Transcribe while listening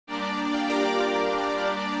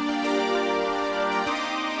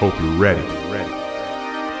Hope you're ready.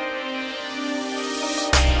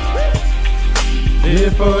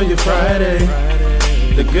 Live for your Friday.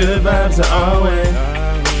 The good vibes are always.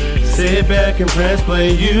 Sit back and press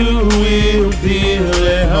play. You will feel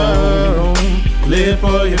at home. Live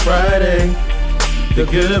for your Friday. The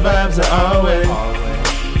good vibes are always.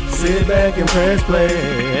 Sit back and press play.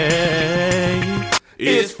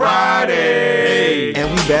 It's Friday. And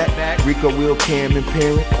we back. Rico, Will, Cam, and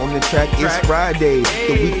Perrin on the track. It's Friday.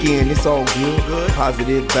 The weekend. It's all good.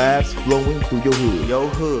 Positive vibes flowing through your hood. Your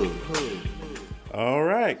hood. All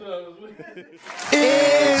right.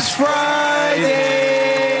 It's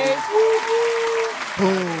Friday.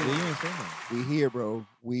 Boom. We here, bro.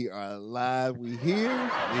 We are live. We here.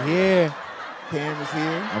 We here. Perrin is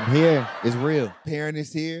here. I'm here. It's real. Perrin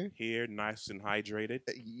is here. Here, nice and hydrated.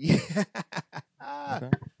 Yeah. Okay.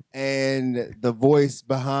 And the voice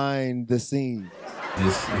behind the scenes.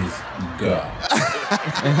 This is God. All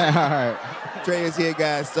right. Trey is here,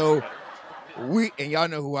 guys. So and y'all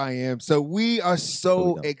know who I am. So we are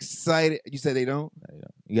so excited. You said they don't?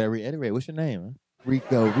 You gotta reiterate. What's your name, man?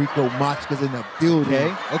 Rico Machka's in the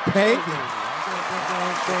building. Okay.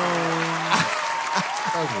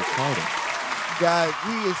 Guys,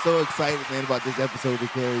 we are so excited, man, about this episode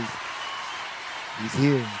because he's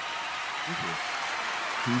here.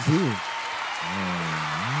 He's here.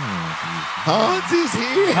 Hanz is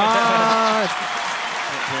here. Hanz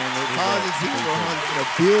is here. Hanz in the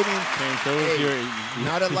building. Hey,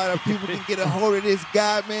 not a lot of people can get a hold of this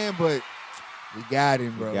guy, man, but we got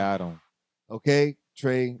him, bro. We got him. Okay,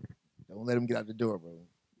 Trey, don't let him get out the door, bro.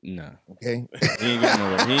 Nah. Okay? He ain't going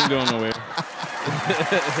nowhere. He ain't going nowhere.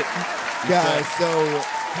 Guys, so,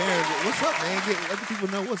 Perrin, what's up, man? Let the people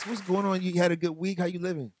know what's going on. You had a good week. How you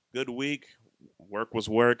living? Good week. Work was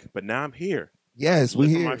work, but now I'm here. Yes, we're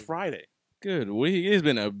here. My Friday. Good week. It's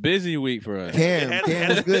been a busy week for us. Cam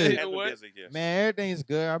is good. Man, everything's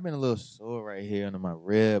good. I've been a little sore right here under my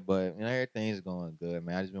rib, but everything's going good,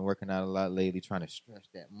 man. I just been working out a lot lately, trying to stretch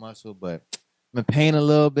that muscle, but I'm in pain a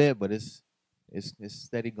little bit, but it's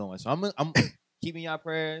steady going. So I'm keeping y'all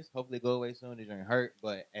prayers. Hopefully it go away soon. It don't hurt,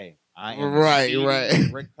 but hey, I am right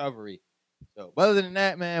recovery. So, but other than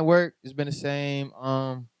that, man, work has been the same.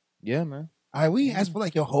 Yeah, man. All right, we asked for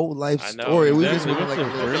like your whole life I know, story. We exactly. just want like a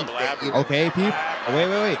little Okay, people.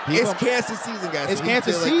 Wait. People, it's cancer season, guys. it's so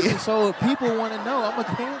cancer season, like, so people want to know. I'm a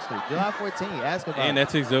Cancer. July 14th. Ask about And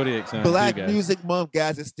that's his zodiac sign. Black too, guys. Music Month,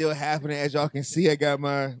 guys, is still happening. As y'all can see, I got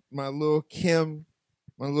my little Kim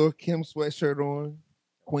sweatshirt on.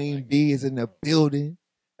 Queen B is in the building.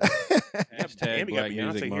 Hashtag And we got Black Beyonce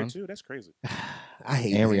Music here Month. too. That's crazy. I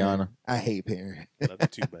hate And Perrin. Rihanna. I hate Perrin. Love you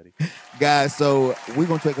too, buddy. Guys, so we're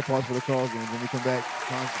going to take a pause for the calls, and when we come back,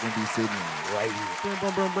 Hanz is going to be sitting right here.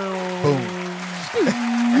 Boom.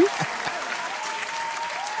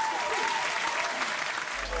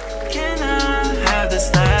 Can I have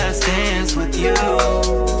this last dance with you?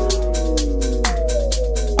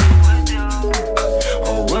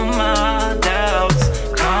 Or will my doubts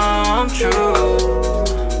come true?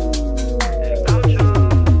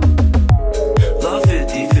 Love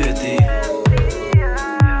 50-50.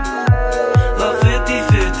 Love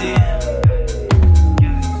 50-50.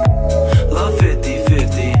 Love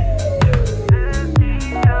 50-50.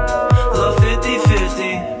 Love 50-50.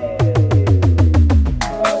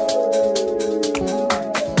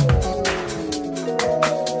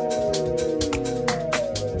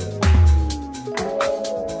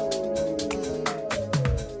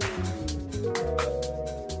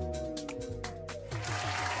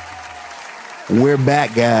 We're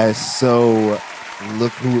back, guys. So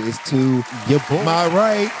look who is to my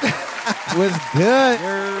right. What's good?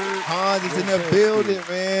 Hanz is in the building,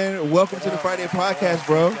 man. Welcome to the Friday podcast,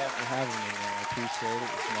 bro. Thanks for having me, man. I appreciate it.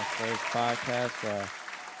 It's my first podcast.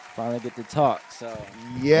 Finally get to talk. So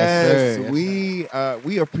Yes, sir. we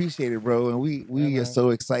appreciate it, bro, and we are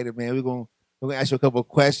so excited, man. We're gonna ask you a couple of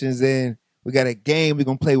questions, and we got a game we're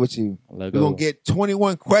gonna play with you. let's We're go. gonna get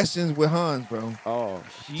 21 questions with Hanz, bro. Oh,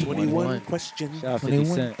 shit. 21 questions. Shout out 50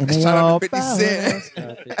 Cent. And they Shout out all to 50 bow Cent. Shout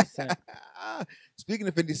out 50 Cent. Speaking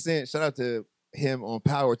of 50 Cent, shout out to him on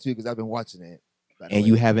Power too, because I've been watching it. by the And way.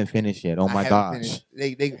 you haven't finished yet. Oh I my haven't gosh.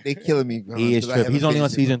 finished. They killing me. He is tripping. He's only on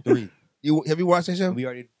season 3. Have you watched that show? We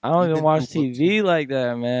already I don't even been watch through TV like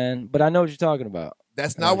that, man. But I know what you're talking about.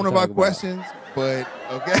 That's I know not what one of you're our talking about. questions, but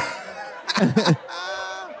okay.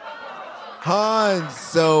 Hanz,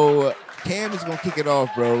 so Cam is gonna kick it off,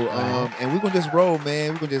 bro. And we're gonna just roll,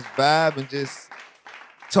 man. We're gonna just vibe and just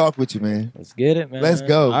talk with you, man. Let's get it, man. Let's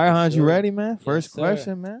go. All right, Hanz, you Let's go. ready, man? First Yes, sir.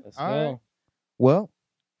 question, man. Let's All go. right. Well,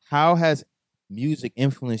 how has music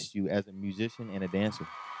influenced you as a musician and a dancer?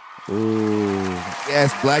 Ooh.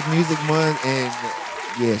 Yes, Black Music Month, and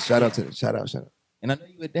yeah, shout out. And I know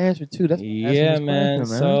you a dancer too. That's Yeah, man.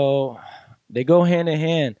 So they go hand in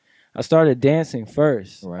hand. I started dancing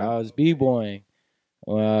first. Right. I was b-boying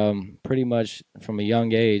pretty much from a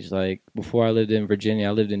young age. Like before I lived in Virginia,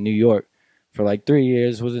 I lived in New York for like 3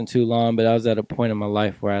 years. Wasn't too long, but I was at a point in my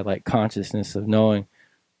life where I had like consciousness of knowing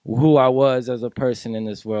who I was as a person in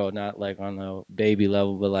this world, not like on a baby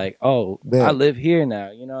level, but like, oh, Bet. I live here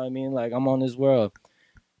now. You know what I mean? Like I'm on this world.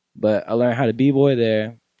 But I learned how to b-boy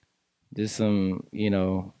there. Did some,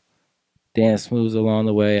 dance moves along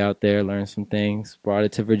the way out there, learned some things, brought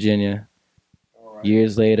it to Virginia.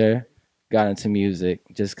 Years later, got into music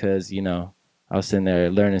just because, I was sitting there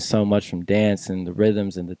learning so much from dance and the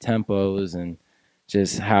rhythms and the tempos and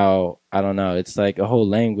just how, I don't know, it's like a whole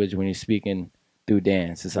language when you're speaking through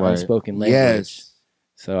dance. It's an unspoken language. Yes.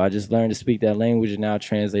 So I just learned to speak that language and now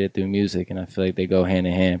translate it through music, and I feel like they go hand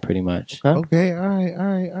in hand pretty much. Okay, all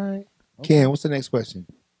right. Ken, what's the next question?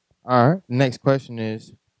 All right. Next question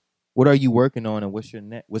is, what are you working on, and what's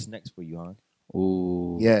next for you, Hanz?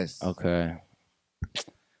 Ooh. Yes. Okay.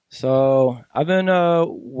 So I've been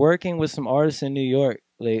working with some artists in New York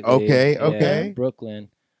lately. Okay. Yeah, in Brooklyn.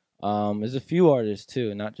 There's a few artists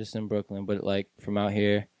too, not just in Brooklyn, but like from out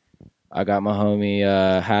here. I got my homie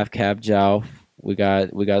Half Cap Jow. We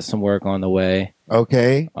got some work on the way.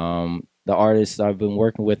 Okay. The artist I've been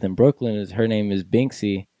working with in Brooklyn her name is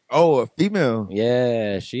Binksy. Oh, a female.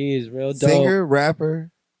 Yeah, she is real dope. Singer,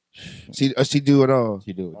 rapper. She do it all.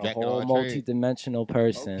 She do A whole multi-dimensional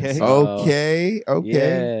person. Okay. So, Okay.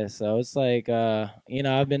 Yeah, so it's like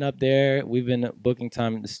I've been up there. We've been booking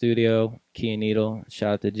time at the studio, Key and Needle.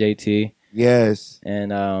 Shout out to JT. Yes.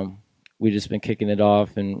 And we just been kicking it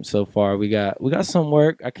off, and so far we got some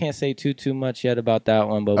work. I can't say too much yet about that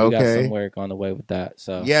one, but we got some work on the way with that.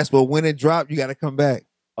 So yes, but when it dropped, you got to come back.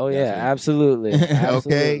 Oh yeah, absolutely.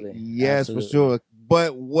 Okay. Yes, for sure.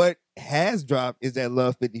 But what has dropped is that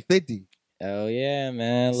Love 50/50. Oh yeah,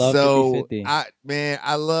 man. Love so 50/50.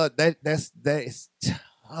 I love that. That is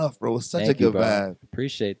tough, bro. It's such a good vibe.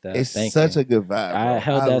 Appreciate that. It's Thank such you. a good vibe. I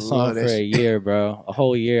held that song for a year, bro. A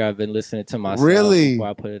whole year I've been listening to myself before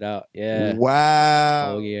I put it out. Yeah. Wow.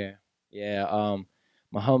 A whole year. Yeah.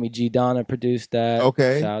 My homie G Donna produced that.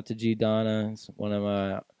 Okay. Shout out to G Donna. It's one of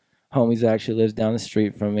my homies actually lives down the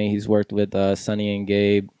street from me. He's worked with Sonny and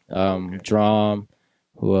Gabe, Drum.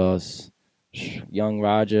 Who else? Young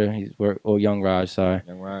Roger. Young Raj. Sorry.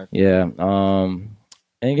 Young Raj. Yeah.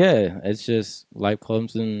 And yeah, it's just life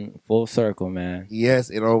comes in full circle, man.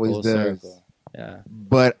 Yes, it always Full does. circle. Yeah.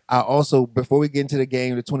 But I also, before we get into the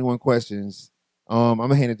game, the 21 questions, I'm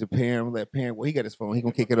gonna hand it to Perrin. I'm gonna let Perrin. Well, he got his phone. He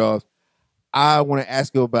gonna kick it off. I want to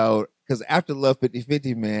ask you about, because after Love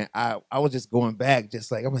 50/50, man, I was just going back,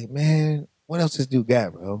 just like I'm like, man, what else this dude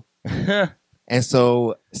got, bro? And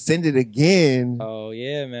so Send It Again. Oh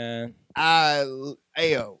yeah, man. I love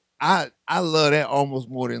that almost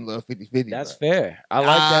more than Love 50/50. That's fair. I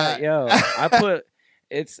like that, yo. I put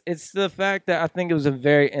it's the fact that I think it was a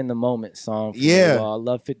very in the moment song. For me. Well,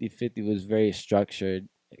 Love 50/50 was very structured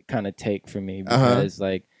kind of take for me because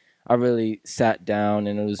like I really sat down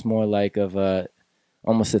and it was more like of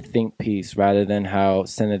almost a think piece rather than how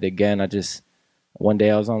Send It Again. One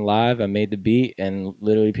day I was on live, I made the beat, and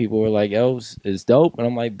literally people were like, yo, it's dope. And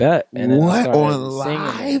I'm like, bet. And then I started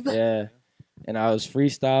singing it. Yeah. And I was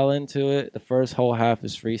freestyling to it. The first whole half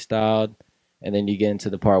is freestyled. And then you get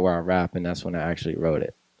into the part where I rap, and that's when I actually wrote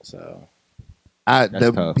it. So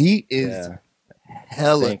the tough. beat is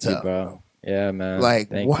hella Thank tough. you, bro. Yeah, man. Like,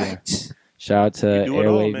 Thank what? You. Shout out to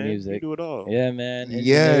Airwave Music. You do it all. Yeah, man. Engineer,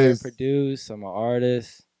 Yes. produce. I'm an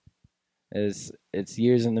artist. It's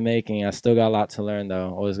years in the making. I still got a lot to learn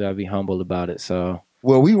though. Always gotta be humble about it. So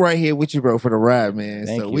well, we right here with you, bro, for the ride, man.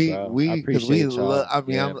 Thank so you, bro. I we appreciate y'all. love. I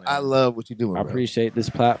mean, Yeah, I love what you're doing. I bro. appreciate this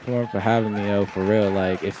platform for having me, yo. For real,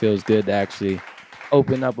 like it feels good to actually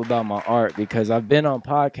open up about my art because I've been on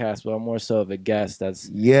podcasts, but I'm more so of a guest. That's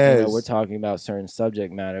we're talking about certain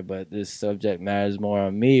subject matter, but this subject matter is more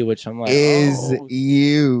on me, which I'm like,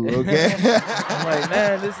 you okay? I'm like,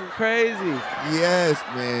 man, this is crazy. Yes,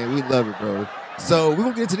 man, we love it, bro. So we're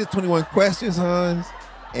gonna get into this 21 questions, Hanz,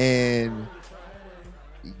 and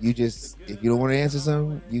you just if you don't want to answer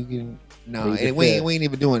something, you can. No, and we ain't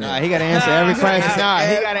even doing that. He gotta answer every question.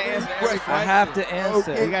 He gotta answer every question. I have to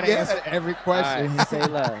answer. He gotta answer every question. Right, say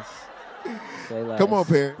less. Say less. Come on,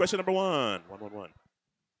 Perrin. Question number 1.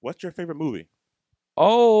 What's your favorite movie?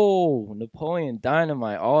 Oh, Napoleon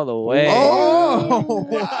Dynamite all the way. Oh,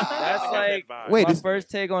 that's like my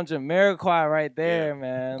first take on Jamiroquai right there,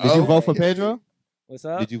 man. Did you vote for Pedro? What's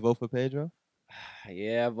up? Did you vote for Pedro?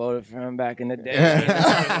 Yeah, I voted for him back in the day.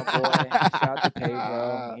 My boy. Shout out to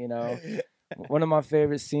Pedro. One of my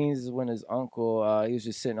favorite scenes is when his uncle, he was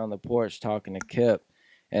just sitting on the porch talking to Kip,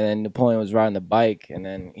 and then Napoleon was riding the bike, and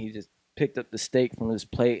then he just picked up the steak from his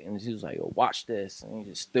plate, and he was like, "Yo, watch this," and he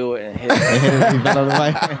just threw it and hit him in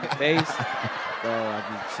the face. Bro, I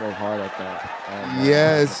be so hard at that.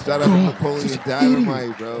 Yes, shout out to Napoleon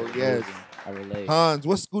Dynamite, bro. Yes. I relate. Hans,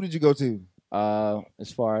 what school did you go to?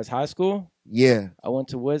 As far as high school, Yeah. I went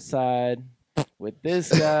to Woodside with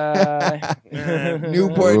this guy.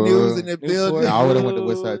 Newport News in the building. I would have went to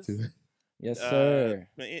Woodside too. Yes, sir.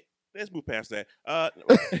 Let's move past that.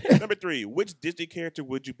 Number 3, which Disney character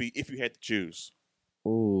would you be if you had to choose?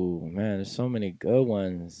 Ooh, man, there's so many good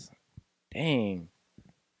ones. Dang.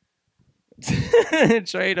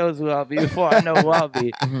 Trey knows who I'll be before I know who I'll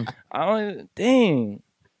be. Dang.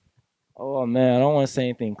 Oh, man, I don't want to say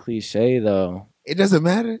anything cliche, though. It doesn't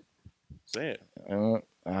matter. Say it.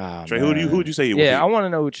 Trey, who would you say you would be? I want to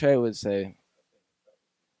know who Trey would say.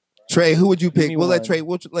 Trey, who would you pick? We'll let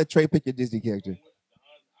one. Trey pick your Disney character.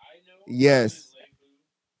 Yes.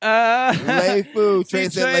 Leifu. Trey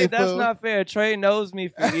said Trey, Leifu. that's not fair. Trey knows me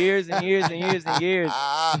for years and years and years and years.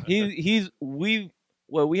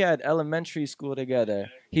 We had elementary school together.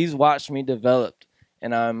 He's watched me develop,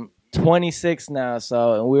 and I'm 26 now.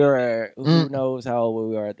 So, and we were who knows how old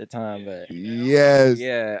we were at the time, but yes,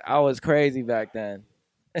 yeah, I was crazy back then.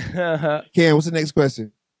 Cam, what's the next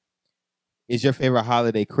question? Is your favorite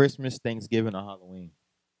holiday Christmas, Thanksgiving, or Halloween?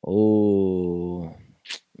 Oh.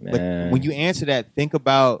 Man. But when you answer that, think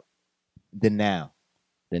about the now.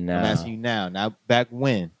 The now. I'm asking you now. Not back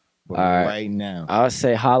when, but right now. I'll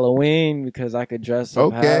say Halloween because I could dress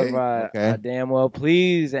up however I damn well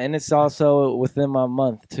please. And it's also within my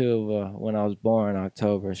month, too, of when I was born,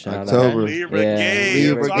 October. Shout out. Libra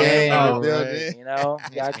game. You know,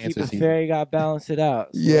 you got to keep it fair. You got to balance it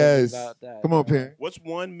out. So yes. That, come on, Perrin. What's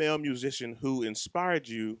one male musician who inspired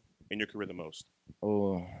you in your career the most?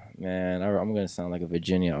 Oh, man. I'm going to sound like a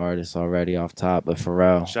Virginia artist already off top, but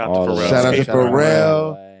Pharrell. Shout out to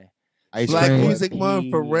Pharrell. Black Music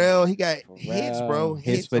Month, Pharrell. He got hits, bro.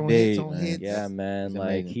 Hits for days. Yeah, man.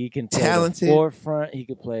 Like, he can play the forefront. He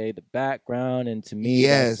could play the background. And to me,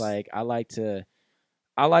 that's like, I like to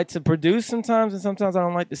produce sometimes, and sometimes I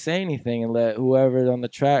don't like to say anything and let whoever's on the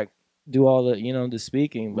track do all the, the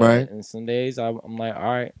speaking. But and some days I'm like, all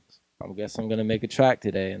right. I guess I'm gonna make a track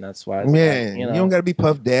today, and that's why. Man, you don't gotta be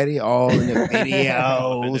Puff Daddy all in the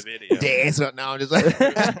videos, dancing. No, I'm just like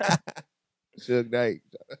Suge Knight.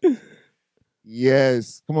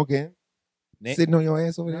 Yes, come on, Ken. Sitting on your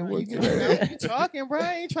ass over there. You talking, bro?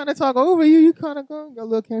 I ain't trying to talk over you. You kind of go a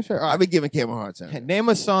little Cam shirt. I've been giving Cam a hard time. Name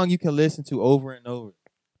a song you can listen to over and over.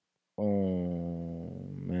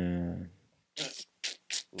 Oh man.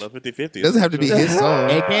 Love 50-50. It doesn't have to be his song.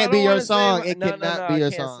 It can't be your song. It cannot be your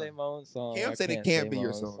I can't song. say my own song. Cam said it can't be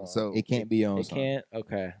your song. So it can't be your own song. It can't?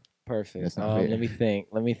 Okay. Perfect. Let me think.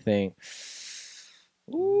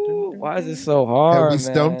 Ooh, why is it so hard, Have we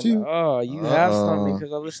stumped you? Oh, you have stumped me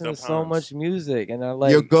because I listen to so much music. And I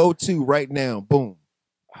like your go-to right now. Boom.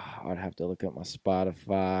 I'd have to look at my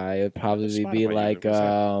Spotify. It'd probably be like...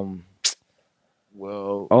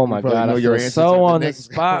 Well, oh my God, I feel so on the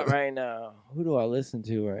spot right now. Who do I listen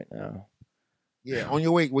to right now? Yeah, on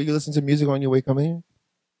your way, will you listen to music on your way coming here?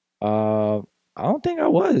 I don't think I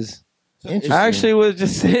was. I actually was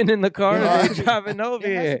just sitting in the car today driving over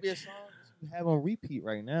here. Has to be a song you have on repeat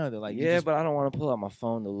right now. That like but I don't want to pull out my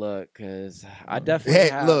phone to look because I definitely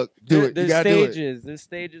have. Look, do it. You gotta do it. There's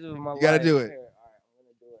stages of my life. You gotta do it.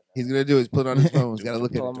 He's gonna do it. He's put it on his phone. He's gotta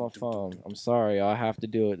look at it. On my phone. I'm sorry, I have to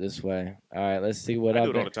do it this way. All right, let's see what I I've do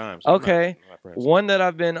it been. all the time. So okay, one that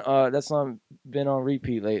I've been been on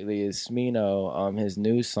repeat lately is Smino. His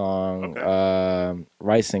new song,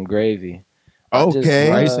 Rice and Gravy. Rice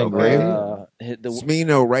and Gravy.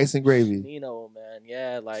 Smino, Rice and Gravy. Smino, man,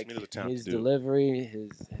 yeah, like his delivery,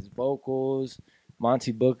 his vocals.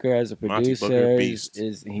 Monty Booker as a producer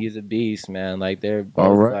he's a beast, man. Like they're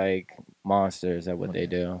both like monsters at what they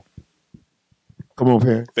do. Come on,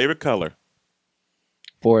 Perrin. Favorite color?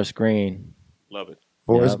 Forest green. Love it.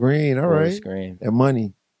 Forest green. All right. Forest green. And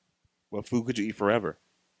money. What food could you eat forever?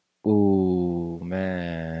 Ooh,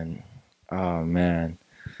 man. Oh, man.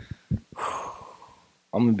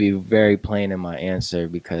 I'm gonna be very plain in my answer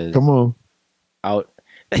because come on.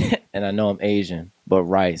 And I know I'm Asian, but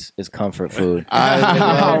rice is comfort food. Fun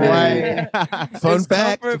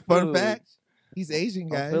fact. He's Asian,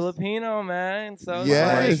 guys. I'm Filipino, man. So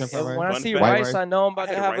yes. when I see rice, I know I'm about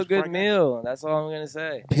to have a good meal. That's all I'm gonna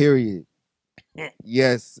say. Period.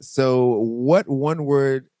 Yes. So, what one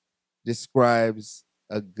word describes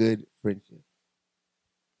a good friendship?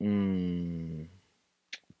 Let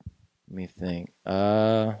me think.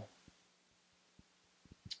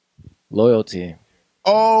 Loyalty.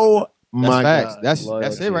 Oh That's my facts. God. That's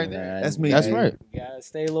Loyalty, it right man. there. That's me, That's G. right. You gotta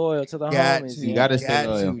stay loyal to the Got homies. to. You gotta stay got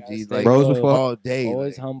loyal. to, G. Stay Like Bros loyal. before- all day.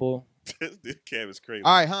 Always like. humble. This cab is crazy.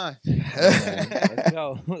 All right, huh? Let's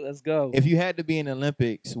go. Let's go. If you had to be in the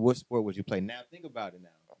Olympics, what sport would you play? Now think about it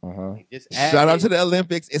now. Uh-huh. Just Shout out add to it. the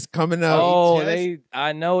Olympics. It's coming up. Oh, just-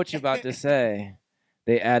 I know what you're about to say.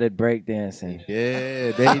 They added breakdancing.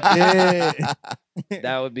 Yeah, they did.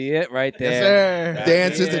 That would be it right there. Yes, sir. That'd be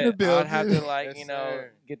Dancers in it. the building. I'd have to like, Yes, you know,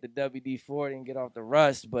 sir. get the WD-40 and get off the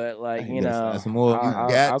rust, but like, you Yes, know, that's more.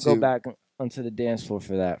 I'll go to. back onto the dance floor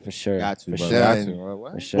for that, for sure. Got to, for bro. sure. Got Done. to. Bro.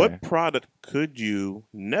 What? For sure. What product could you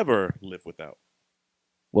never live without?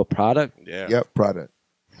 What product? Yeah. Yep, product.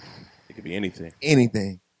 It could be anything.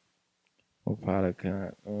 Anything. What product?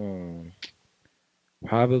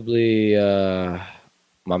 Probably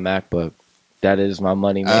my MacBook. That is my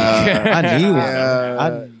money maker. I need one. Yeah.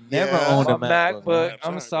 I never owned my a MacBook. MacBook. man.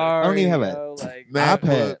 I'm I sorry. I don't even have you a know, like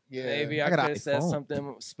iPad. Yeah. maybe I I got could an have said iPhone.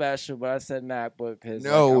 something special, but I said MacBook because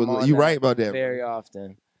No, you're right about that, very bro.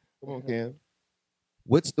 often. Come on, Cam.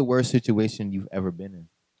 What's the worst situation you've ever been in?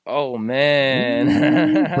 Oh man,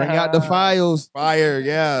 Bring out the files. Fire,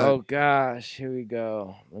 yeah. Oh gosh, here we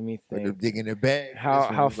go. Let me Put them think. digging their bag. How This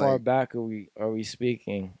one how was far like, back are we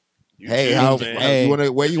speaking? You Hey, choose, how man. Hey. you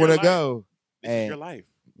wanna where It's you your wanna life. go? This Hey. is your life.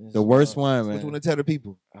 The worst one, What you man. wanna tell the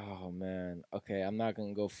people? Oh man. Okay, I'm not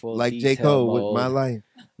gonna go full Like detail J. Cole mode. with My Life.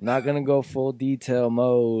 I'm not gonna go full detail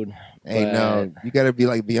mode. Hey, no, you gotta be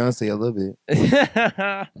like Beyonce a little bit.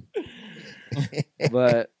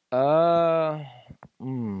 But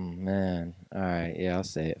man. All right, yeah, I'll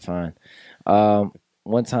say it. Fine.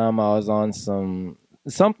 One time I was on some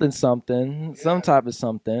type of something,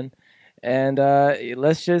 and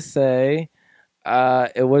let's just say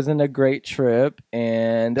it wasn't a great trip,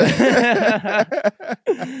 and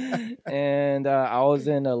and I was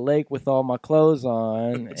in a lake with all my clothes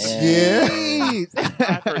on, and Jeez.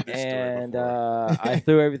 I've heard this story and before. I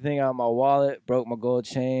threw everything out of my wallet, broke my gold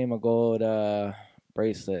chain, my gold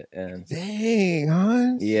bracelet, and Dang,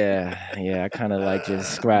 Hanz. yeah, I kind of like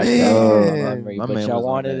just scratched Man. out my memory. My But man y'all was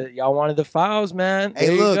on wanted that. it. Y'all wanted the files, man. Hey,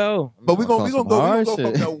 There you look. go. But we're gonna Some go hard from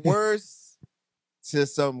shit. the worst to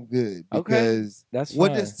something good. Okay. Because That's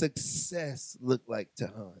what fine. does success look like to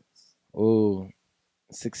Hanz? Ooh,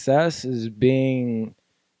 success is being.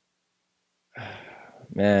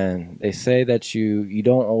 Man, they say that you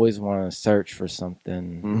don't always want to search for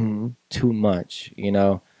something Mm-hmm. too much. You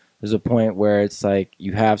know, there's a point where it's like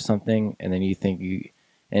you have something, and then you think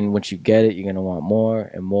and once you get it, you're gonna want more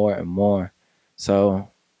and more and more. So,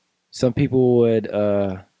 some people would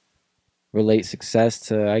relate success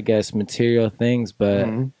to, I guess, material things, but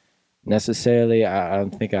necessarily, I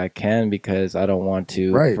don't think I can, because I don't want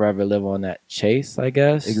to Right. forever live on that chase, I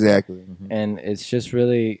guess. Exactly. And it's just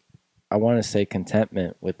really, I want to say,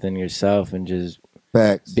 contentment within yourself, and just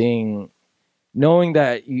Facts. knowing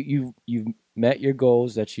that you've met your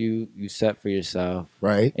goals that you set for yourself,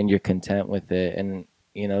 Right. and you're content with it. And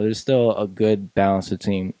you know, there's still a good balance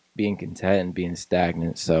between being content and being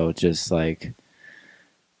stagnant. So just like,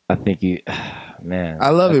 I think man, I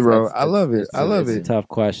love it, bro. that's- I love it. it's I love it's it. a tough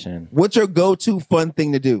question. What's your go-to fun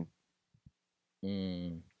thing to do?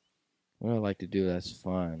 What I like to do that's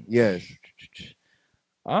fun. Yes.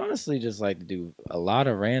 I honestly just like to do a lot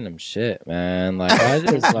of random shit, man. Like I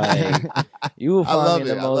just like, you will I love find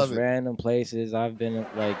me in it. the I love most it. random places. I've been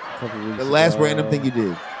like a couple weeks The last ago. random thing you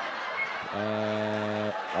did.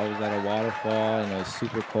 I was at a waterfall and it was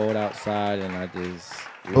super cold outside, and I just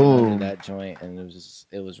went Boom. under that joint, and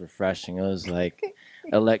it was refreshing. It was like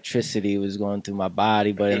electricity was going through my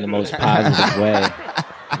body, but in the most positive way.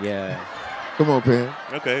 Yeah. Come on, Perrin.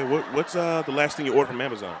 Okay, what's the last thing you ordered from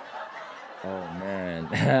Amazon? Oh man,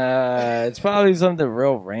 it's probably something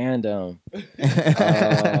real random. We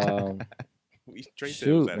straight said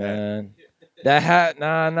it was Shoot, that hat. man. That hat,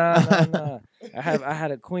 nah. I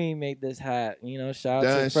had a queen make this hat. You know, shout out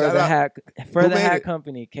Done. to Shout Further out. Hat, Who Further made Hat it?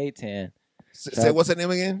 Company, K-Tan. Say what's the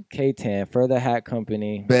name again? K-Tan, Further Hat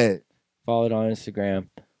Company. Bet. Followed on Instagram.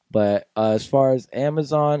 But as far as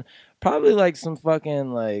Amazon, probably like some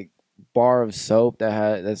fucking like bar of soap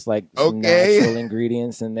that's like some Okay. natural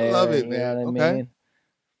ingredients in there. love it, you man. know what Okay. I mean?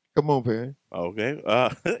 Come on, Perrin. Okay.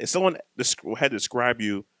 If someone had to describe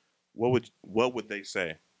you, what would they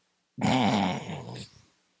say? They'd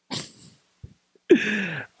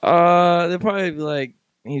probably be like,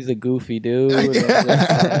 he's a goofy dude. And just,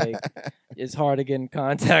 like, it's hard to get in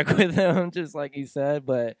contact with him, just like he said.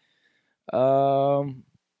 But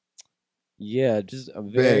Yeah, just a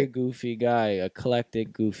very Bet. goofy guy,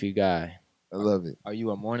 eclectic, goofy guy. I love it. Are you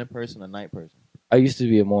a morning person or night person? I used to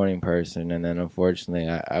be a morning person, and then unfortunately,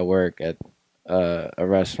 I work at a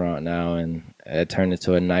restaurant now, and I turned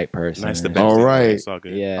into a night person. Nice to and- best. All right. It's all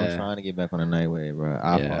good. I'm Yeah. trying to get back on the night wave, bro.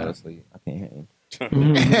 I Yeah. fall asleep. I can't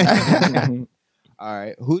hang. All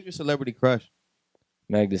right. Who's your celebrity crush?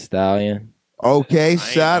 Meg Thee Stallion. Okay, ain't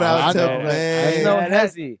shout know out that. to I man. No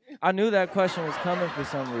hezzy. I knew that question was coming for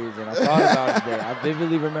some reason. I thought about it today. I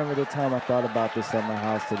vividly remember the time I thought about this at my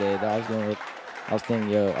house today. That I was going to I was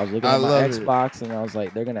thinking, I was looking I at my love it. Xbox and I was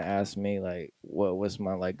like, they're gonna ask me like, what's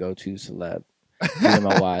my like go-to celeb? Me and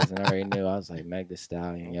my wives, and I already knew. I was like, Meg Thee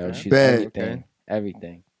Stallion, yo, she's Bet. everything,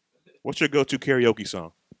 everything. What's your go-to karaoke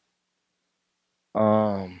song?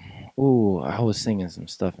 I was singing some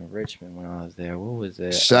stuff in Richmond when I was there. What was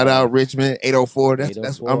it? Shout out Richmond 804. That's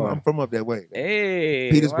 804. I'm from up that way. Hey,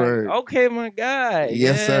 Petersburg. my guy.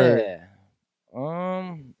 Yes, sir.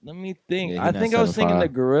 Let me think. Yeah, he I not think I was singing the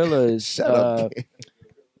 7'5". Gorillas. Shut up. kid.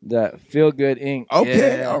 That Feel Good Inc.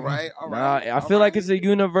 Okay, Yeah. all right, all Nah, right. I feel like it's a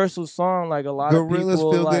universal song. Like a lot Gorillas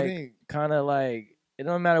of people, Feel Good like Inc. kind of like it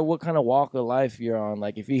don't matter what kind of walk of life you're on.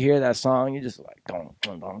 Like if you hear that song, you're just like don't.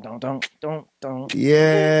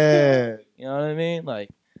 Yeah. You know what I mean? Like,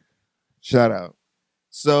 Shout out.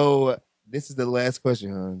 So this is the last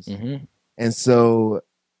question, Hans. mhm. And so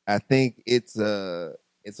I think it's a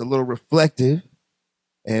little reflective,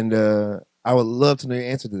 and I would love to know your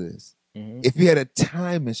answer to this. Mhm. If you had a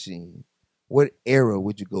time machine, what era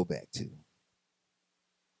would you go back to?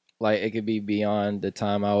 Like it could be beyond the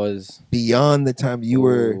time I was. Beyond the time you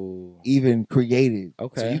were Ooh. even created. So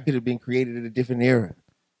Okay. you could have been created in a different era.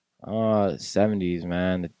 70s,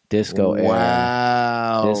 man, the disco era.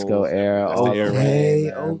 Wow. Disco era, That's the all the era.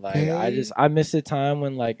 way, Okay, man. Like I miss a time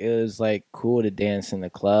when like it was like cool to dance in the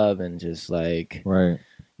club and just like Right.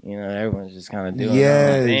 everyone's just kind of doing Yes,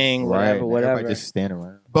 their own thing, whatever, Right. whatever. Everybody just stand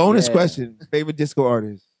around. Bonus Yeah. question. Favorite disco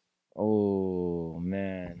artist? Oh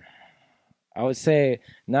man, I would say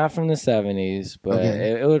not from the 70s, but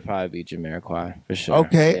Okay. it would probably be Jamiroquai for sure.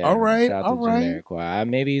 Okay, Yeah, all right, shout out all to right. Jamiroquai.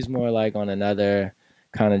 Maybe he's more like on another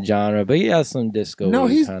kind of genre, but he has some disco. No,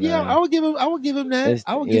 he's kinda, I would give him that. It's-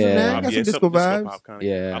 I would give him yeah. that. Got some disco vibes. pop kind of.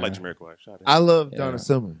 Yeah. I like Jamiroquai. Shout out. I love Yeah. Donna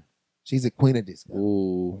Summer. She's a queen of disco.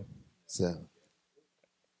 Ooh. So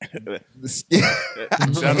Shout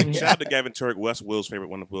out to Gavin Turk, one of Will's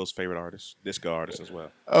favorite artists, disco artists as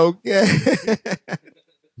well. okay.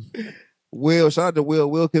 Will, shout out to Will.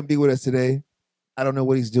 Will couldn't be with us today. I don't know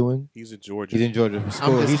what he's doing. He's in Georgia. He's in Georgia for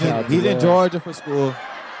school. just He's in Georgia for school.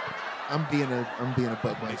 I'm being a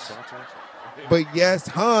butt bunch. But yes,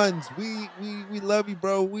 Hans, we love you,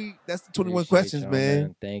 bro. That's the 21 Appreciate questions, y'all,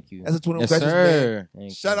 man. Thank you. That's the 21 Yes, questions, man. sir.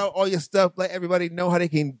 Thank Shout you. out all your stuff. Let everybody know how they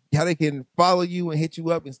can follow you and hit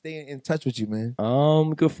you up and stay in touch with you, man.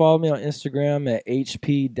 You can follow me on Instagram at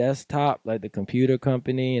HP Desktop, like the computer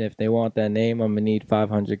company. And if they want that name, I'm gonna need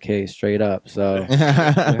 500K straight up. So you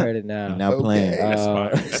heard it now. Not Okay. playing. That's Uh,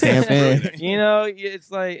 fine. Stamp in.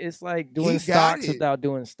 It's like doing He got stocks it. without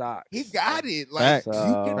doing stocks. He got it. Like Facts. you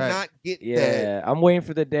So- cannot get that. Yeah, I'm waiting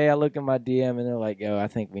for the day I look at my DM and they're like, "Yo, I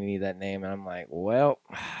think we need that name," and I'm like, "Well,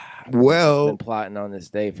 I've been plotting on this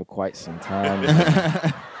day for quite some time."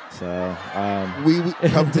 So, we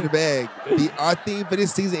come to the bag. Our theme for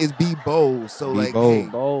this season is be bold. So Be like, bold. hey,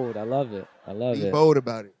 bold. I love it. I love be it. bold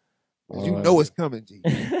about it. 'Cause you know it's coming, G.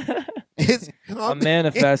 It's coming. I'm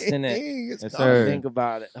manifesting it. It's Yes, coming. sir. Think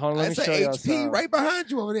about it. Hold on, let me That's show an y'all HP something. right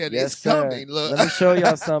behind you over there. Yes, It's sir. coming. Look. Let me show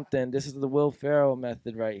y'all something. This is the Will Ferrell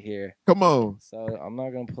method right here. Come on. So I'm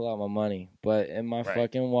not gonna pull out my money, but in my Right.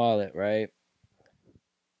 fucking wallet, right?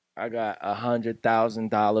 I got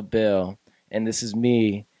 $100,000 bill, and this is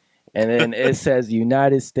me, and then it says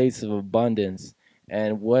United States of Abundance.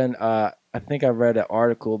 And when I think I read an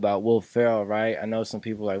article about Will Ferrell, right? I know some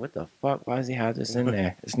people are like, what the fuck? Why does he have this in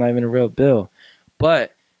there? It's not even a real bill.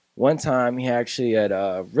 But one time he actually had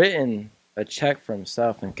written a check for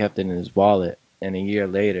himself and kept it in his wallet, and a year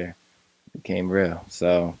later it became real.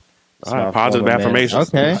 So it's All right, my positive form of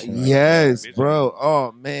affirmations. manifestation right Yes, Vision. bro.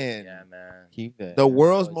 Oh man. there. Yeah, man. Keep that. The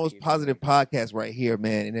world's Always most keep it positive podcast right here,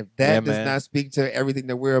 man. And if Yeah, that does man. not speak to everything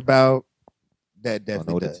that we're about, that I don't know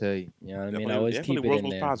definitely what to does. tell you. You know what I mean? Definitely, I always definitely keep it world's in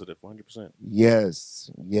most there. positive, 100%.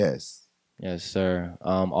 Yes, yes. Yes, sir.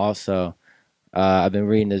 Also, I've been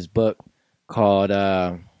reading this book called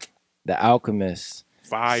The Alchemist.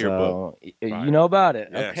 Fire book. So, Fire. you know about it?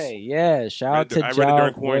 Yes. Okay, yeah. Shout out to I read it during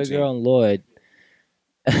Joe, Boy, quarantine. Girl, and Lloyd.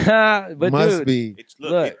 But Must dude, be. It's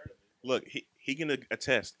Look. he can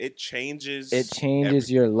attest. It changes. it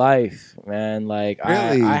changes your life, man. Like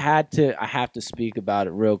Really? I have to speak about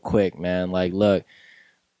it real quick, man. Like, look,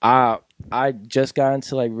 I I just got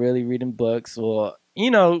into like really reading books. Well,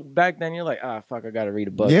 back then you're like, fuck, I gotta read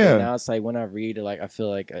a book. Yeah. And now it's like when I read it, like I feel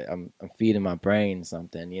like I'm feeding my brain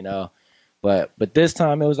something, But this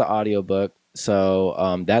time it was an audiobook.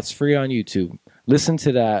 So that's free on YouTube. Listen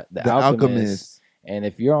to that, The Alchemist. And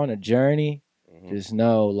if you're on a journey, just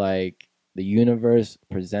know like the universe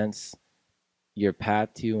presents your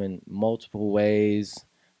path to you in multiple ways,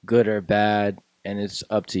 good or bad, and it's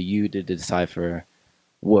up to you to decipher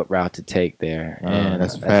what route to take there. And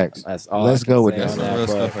that's facts. That's all. Let's go with that. that. Real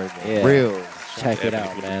stuff right there. Yeah. Real. Check it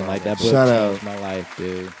out, man. Like that book Shout changed out. my life,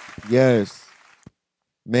 dude. Yes.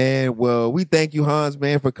 Man, well, we thank you, Hanz,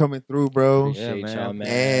 man, for coming through, bro. Appreciate man. y'all, man.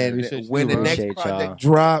 And Appreciate when you, the bro. next Appreciate project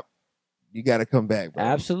y'all. drop, you got to come back, bro.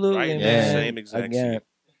 Absolutely, Right in man. that same exact Again. seat.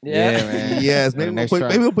 Yeah, man. Yes, For maybe the we'll, next put, track.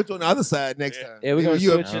 maybe we'll put you on the other side next time. Yeah, we're gonna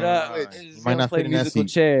You- switch it up. Switch. Just Might gonna not play fit in that musical seat.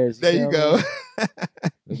 chairs. There you feel go. me?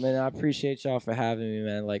 But man, I appreciate y'all for having me,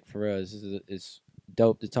 man. Like for real, it's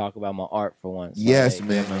dope to talk about my art for once. Yes, Like,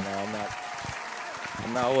 man.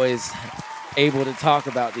 I'm not always able to talk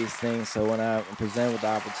about these things. So when I'm presented with the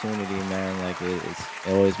opportunity, man, like it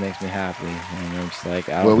always makes me happy. And I'm just like,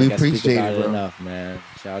 I don't Well, we think I speak appreciate about it, it bro. enough, man.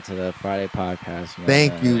 Shout out to the Friday podcast, man.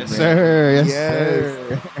 Thank you, Yes, man. sir. Yes, Yes.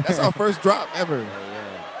 sir. That's our first drop ever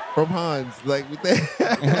Yeah, from Hanz. Like, with that.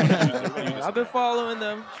 yeah. I've been following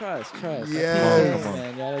them. Trust. Yes. Come on,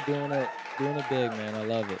 man. Y'all are doing it big, man. I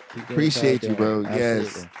love it. Keep doing Appreciate what y'all you, bro. doing. Yes.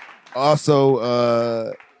 Absolutely.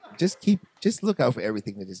 Also, just look out for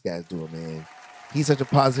everything that this guy's doing, man. He's such a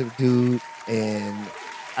positive dude, and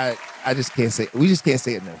we just can't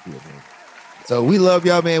say it enough here, man. So we love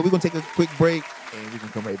y'all, man. We're gonna take a quick break and we can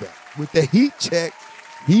come right back with the heat check.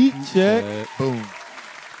 Heat check. Boom.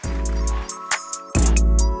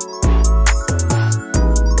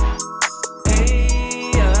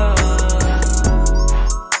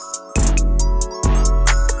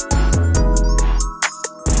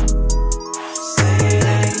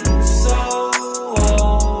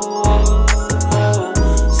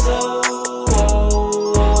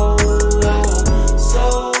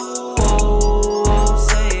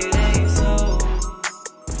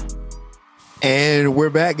 And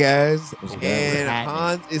we're back, guys. And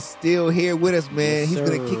Hanz is still here with us, man. Yes, He's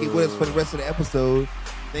gonna kick it with us for the rest of the episode.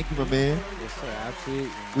 Thank you, my man. Yes, sir. Absolutely.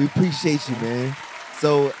 We appreciate you, man.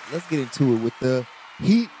 So let's get into it with the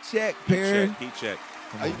heat check, Perrin. Heat check.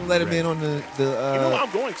 Are you gonna let him in on the You know what?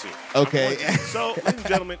 I'm going to. Okay. I'm going to. So, ladies and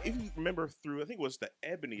gentlemen, if you remember through, I think it was the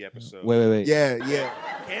Ebony episode. Wait. Yeah.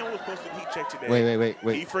 Cam was supposed to heat check today.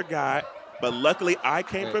 Wait. He forgot, but luckily I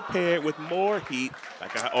came prepared with more heat,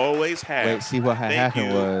 like I always have. Wait, see what had Thank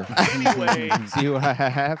happened you. was. Anyway, See what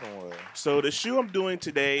had happened was. so the shoe I'm doing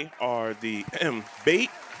today are the Bait.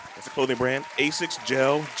 That's a clothing brand. Asics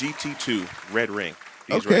Gel GT2 Red Ring.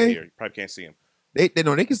 These Okay. right here. You probably can't see them. They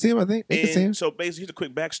can see him. I think they can see him. So basically, here's a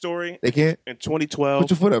quick backstory. They can't. In 2012, Put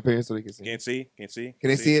your foot up here so they can see. can't see. Can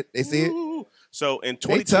they see it? They see it. Ooh. So in They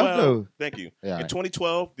 2012, tough though. thank you. Yeah, In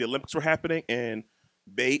 2012, the Olympics were happening, and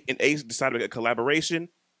Bait and Ace decided to make a collaboration,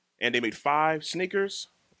 and they made 5 sneakers,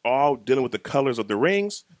 all dealing with the colors of the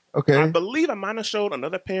rings. I Okay. believe I might have showed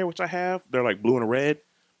another pair, which I have. They're like blue and red,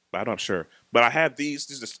 but I'm not sure. But I have these.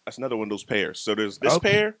 That's another one of those pairs. So there's this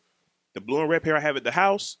Okay. pair, the blue and red pair I have at the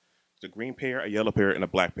house, the green pair, a yellow pair, and a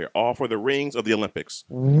black pair, all for the rings of the Olympics.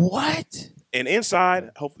 What? And inside,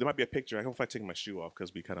 hopefully there might be a picture. I hope if I take my shoe off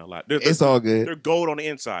because we kind of lot. It's all good. They're gold on the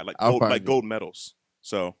inside, like I'll gold, find like it. gold medals.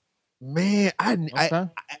 So Man, Okay.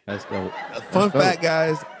 That's dope. fun fact,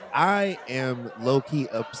 guys, I am low-key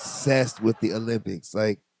obsessed with the Olympics.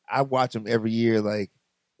 Like, I watch them every year. Like,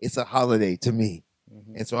 it's a holiday to me.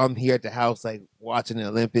 And so I'm here at the house, like, watching the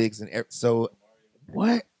Olympics. So,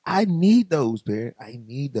 what? I need those, man. I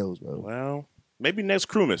need those, bro. well, maybe next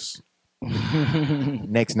Christmas.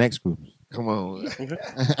 Next group. Come on.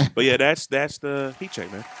 But yeah, that's the heat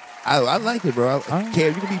check, man. I like it, bro. Alright.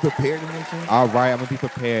 Cam, you can be prepared to make sure. All right, I'm gonna be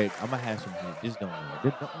prepared. I'm gonna have some heat. Just don't worry.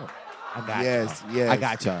 Just don't worry. I got Yes, y'all. yes. I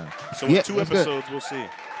got y'all. So Yeah, in 2 that's good. episodes, we'll see. All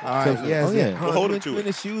right, So- yes. oh, yeah. Hans, We'll hold you him to in it.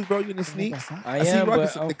 the shoes, bro. You in the sneaks? I see am, you rocking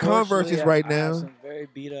but some- the Converses unfortunately, right I have now. some very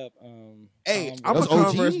beat up. Hey, Converse. I'm a Those OG.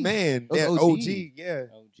 Converse man. Those Yeah, OG. OG. Yeah.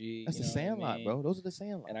 OG. That's the you know what I Sandlot, mean? bro. Those are the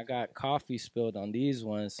Sandlot. And I got coffee spilled on these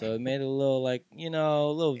ones, so it made it a little like a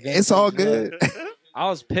little. It's all vintage look. good. I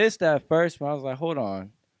was pissed at first, but I was like, hold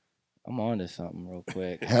on, I'm on to something real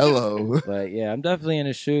quick. Hello. But yeah, I'm definitely in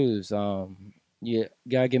the shoes. Yeah,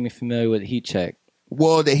 gotta get me familiar with heat check.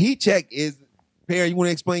 Well, the heat check is. Perry, you want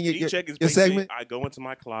to explain your, Heat check is your basically segment? I go into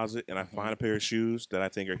my closet and I find a pair of shoes that I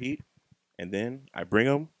think are heat, and then I bring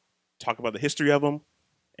them, talk about the history of them,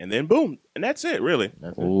 and then boom, and that's it, really.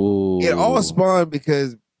 Ooh. It all spawned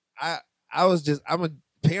because I'm a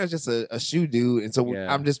Perrin's just a shoe dude, and so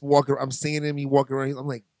Yeah. I'm just walking. I'm seeing him. He walking around. I'm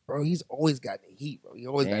like, bro, he's always got the heat, bro. He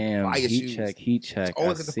always got the fire shoes. Heat check. He's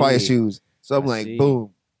always I got the see. fire shoes. So I'm I like, see.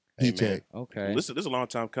 boom, Hey, heat man. check. Okay. Listen, this is a long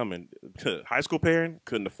time coming. High school Perrin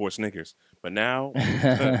couldn't afford Snickers, but now I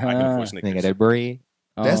can afford Snickers. Nigga, that bread.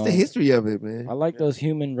 That's the history of it, man. I like those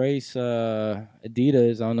human race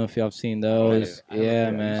Adidas. I don't know if y'all have seen those.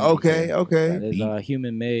 Yeah, man. Okay. That is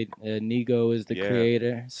human made. Nigo is the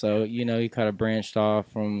creator. So, you know, he kind of branched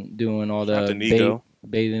off from doing all Shout out the to Nigo.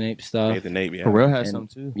 bathing ape stuff. Bathing Ape, yeah. Pharrell has And- some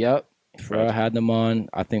too. Yep. Pharrell had them on.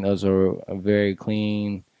 I think those are a very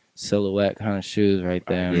clean silhouette kind of shoes right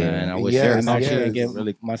there, Yeah. man. I wish Yes, I'm actually yes. gonna get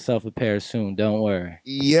Really- myself a pair soon. Don't worry.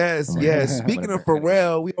 Yes, yes. Speaking of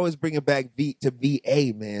Pharrell, we always bring it back to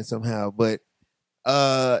VA, man, somehow. But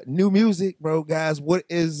new music, bro, guys. What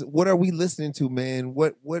are we listening to, man?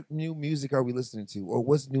 What new music are we listening to, or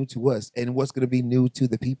what's new to us, and what's gonna be new to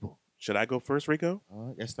the people? Should I go first, Rico?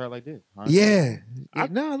 Let's start like this. Huh? Yeah.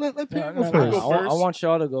 No, let Perrin go no. first. I'll go first. I want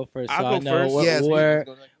y'all to go first, so I'll I go know first. Yes, where,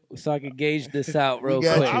 so I can gauge this out real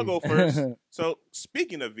got quick. you. I'll go first. So,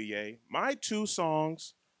 speaking of VA, my two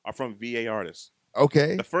songs are from VA artists.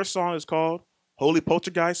 Okay. The first song is called Holy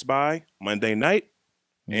Poltergeist by Monday Night.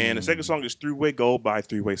 And the second song is Three-Way Gold by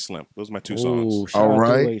Three-Way Slim. Those are my two Ooh, songs. shout All out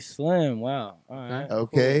right. Three-Way Slim. Wow. All right.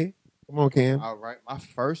 Okay. Come on, Cam. All right. My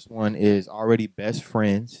first one is already Best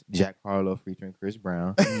Friends, Jack Harlow featuring Chris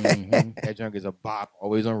Brown. Mhm. That junk is a bop,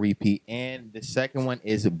 always on repeat. And the second one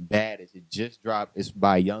is Baddest. It just dropped. It's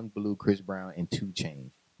by Young Blue, Chris Brown, and 2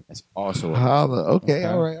 Chainz. That's also a Holla. Okay. Okay.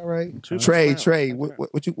 All right. Two Trey, songs. Trey,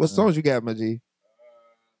 what songs you got, my G?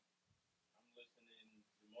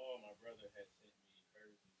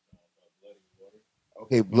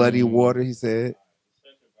 Okay, Bloody Water, he said.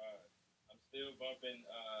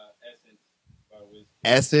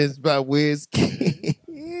 Essence by Wiz.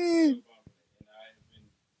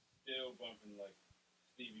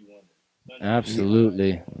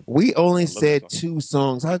 Absolutely. We only love said that song. 2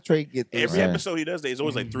 songs. How Trey get this? Every Right. episode he does, there's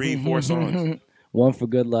always like 3, 4 songs. One for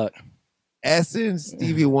good luck. Essence,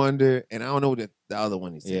 Stevie Wonder, and I don't know what the other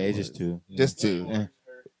one he said. Yeah, it's was. just 2. Just 2. Yeah.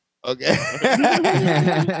 Okay.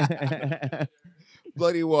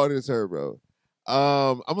 Bloody Water is her, bro.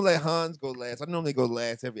 I'm gonna let Hanz go last. I normally go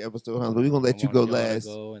last every episode, Hanz, but we're gonna let you go Y'all last.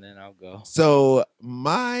 Go and then I'll go. So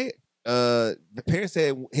my the parent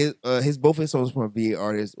said his both his songs from a VA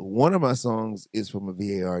artist. One of my songs is from a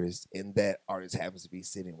VA artist, and that artist happens to be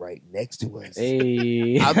sitting right next to us.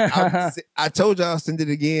 Hey. I told y'all I'll send it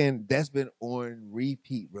again. That's been on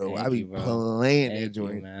repeat, bro. Thank I be you, bro. playing that Thank you,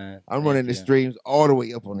 joint. man. I'm Thank running the you. streams all the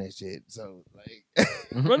way up on that shit. So like,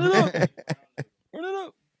 Run it up. Run it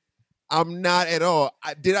up. I'm not at all.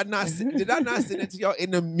 Did I not send it to y'all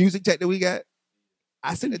in the music chat that we got?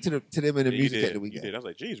 I sent it to them in the Yeah, music chat did. that we You got. did. I was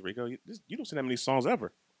like, geez, Rico, you don't send that many songs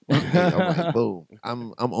ever. I'm like, boom.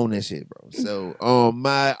 I'm on that shit, bro. So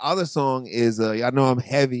my other song is y'all know I'm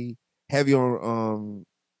heavy on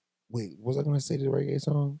wait, was I gonna say the reggae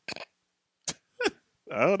song?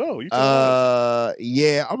 I don't know. You tell us.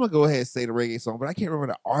 Yeah, I'm gonna go ahead and say the reggae song, but I can't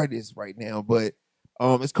remember the artist right now. But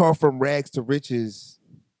it's called From Rags to Riches.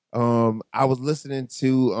 I was listening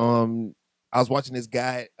to I was watching this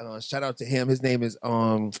guy, shout out to him. His name is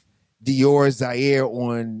Dior Zaire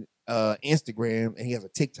on Instagram, and he has a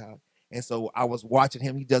TikTok. And so I was watching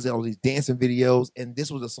him. He does all these dancing videos, and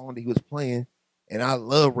this was a song that he was playing. And I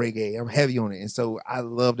love reggae. I'm heavy on it. And so I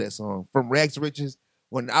love that song. From Rags to Riches.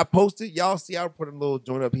 When I post it, y'all see I'll put a little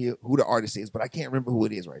joint up here who the artist is, but I can't remember who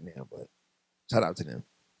it is right now. But shout out to them.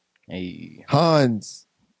 Hey. Hanz.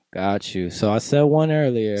 Got you. So I said one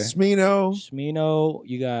earlier. Smino.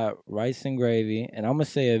 You got Rice and Gravy, and I'm gonna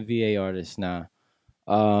say a VA artist now.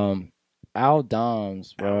 Al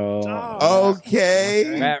Doms, bro.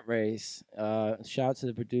 Okay. Rat Race. Shout out to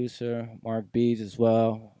the producer, Mark Bees as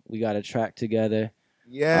well. We got a track together.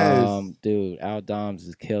 Yes. Dude, Al Doms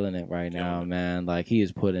is killing it right now, man. Like he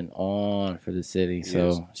is putting on for the city. He So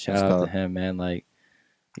is. shout That's out tough. to him, man. Like,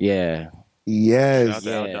 yeah. Yes. Shout out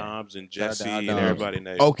to Al Yeah. Doms and Shout out to Jesse Al and Doms. everybody.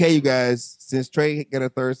 Name. Okay, you guys. Since Trey got a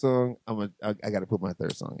third song, I got to put my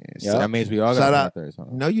third song in. Yeah. So- That means we all Shout got out- a third song.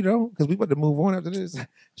 no, you don't, because we about to move on after this.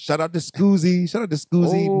 Shout out to Scoozy. Shout out to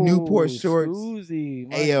Scoozy. Oh, Newport Shorts. Scoozy,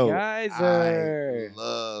 my Ayo, geyser. I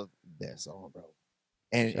love that song, bro.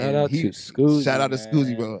 And Shout out he- to Scoozy, Shout out to man.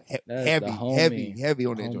 Scoozy, bro. That's the Heavy homie.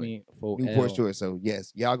 on that joint. Homie for Newport L. Shorts. So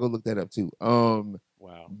yes, y'all go look that up too.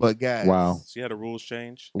 Wow. But guys, Wow. See how the rules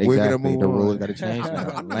change? we're gonna Exactly. move The on. rules got to change. I'm now.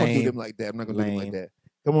 not gonna do them like that. I'm not gonna do them like Lame. that.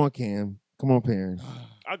 Come on, Cam. Come on, Perrin.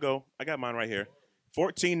 I'll go. I got mine right here.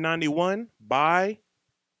 1491 by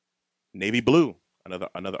Navy Blue,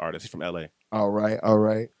 another artist. He's from LA. All right.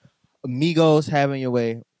 Migos Having Your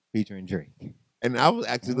Way featuring Drake. And I was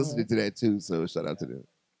actually listening to that too, so shout out to them.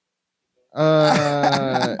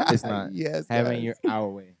 It's not. Yes, Having guys. Your Our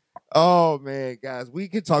Way. Oh man, guys, we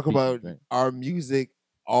could talk about our music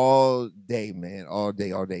all day, man, all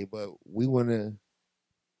day. But we want to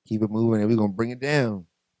keep it moving, and we're gonna bring it down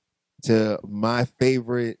to my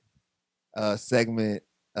favorite segment.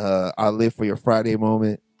 I live for your Friday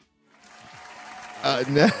moment. I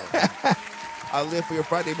live for your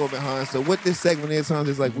Friday moment, Hans. So what this segment is, Hans,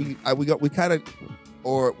 is like I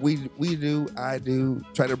do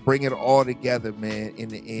try to bring it all together, man. In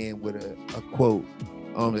the end, with a quote.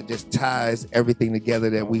 That just ties everything together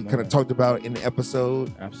that we kind of talked about in the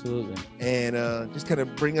episode. Absolutely. And just kind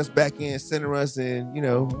of bring us back in, center us, and,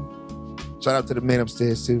 shout out to the man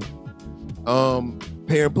upstairs, too.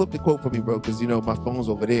 Perrin, pull up the quote for me, bro, because, my phone's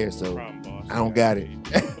over there, so I don't got it.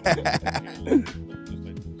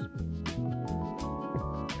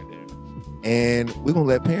 And we're going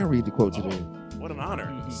to let Perrin read the quote today. What an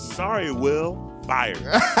honor. Sorry, Will. Fired.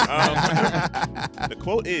 The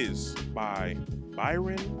quote is by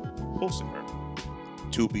Byron Pulsifer.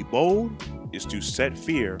 To be bold is to set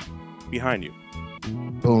fear behind you.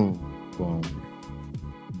 Boom. Boom.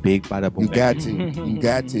 Big bada boom. You got to. You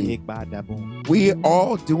got to. Big bada boom. We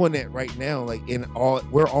all doing that right now. Like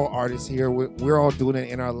we're all artists here. We're all doing it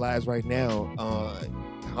in our lives right now.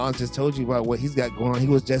 Hans just told you about what he's got going on. He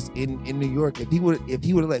was just in New York. If he would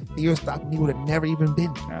have let fear stop him, he would have never even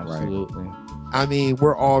been there. Absolutely. I mean,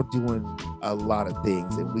 we're all doing a lot of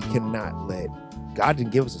things, and we cannot let God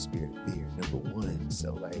didn't give us a spirit of fear, number one.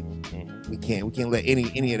 So we can't let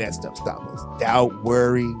any of that stuff stop us. Doubt,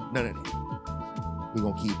 worry, none of that. We're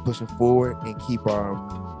gonna keep pushing forward and keep our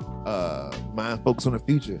mind focused on the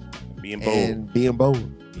future. Being bold. And being bold.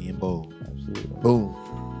 Absolutely.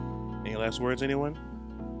 Boom. Any last words, anyone?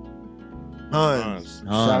 Hans.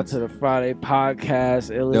 Shout out to the Friday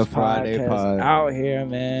podcast, illest Friday podcast pod. out here,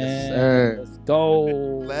 man. Yes, sir. Let's go.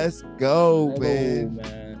 Let's go, man.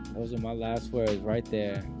 Man. Those are my last words right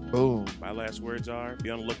there. Boom. My last words are, be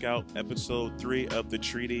on the lookout. Episode 3 of The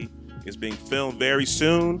Treaty is being filmed very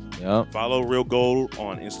soon. Yep. Follow Real Gold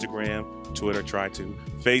on Instagram, Twitter, try to,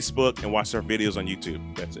 Facebook, and watch our videos on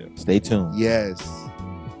YouTube. That's it. Stay tuned. Yes.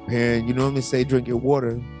 Perrin, you normally say drink your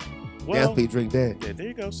water. Well, Definitely drink that. yeah, there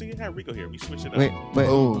you go. See, you have Rico here. We switch it up. Wait, but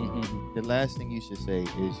Boom. the last thing you should say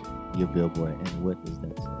is your billboard, and what does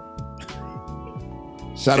that say?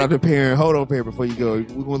 Shout out to Perrin. Hold on, Perrin, before you go.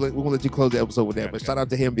 We're gonna let you close the episode with that. But shout out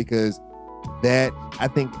to him because that I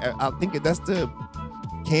think that's the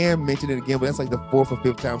Cam mentioned it again, but that's like the 4th or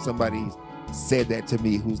 5th time somebody said that to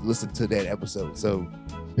me who's listened to that episode. So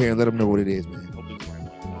Perrin, let them know what it is, man. Hope it's the right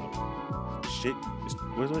one. Shit,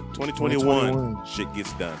 what is it? 2021. Shit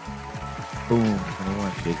gets done. Boom.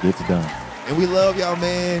 21 shit gets done. And we love y'all,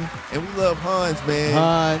 man. And we love Hanz, man.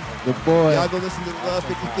 Hans, the boy. Y'all go listen to Love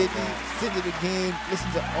 50/50. Send it again.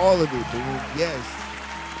 Listen to all of it, dude. Yes.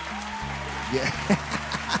 Yeah.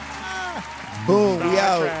 Boom. We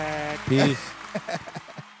out. Peace.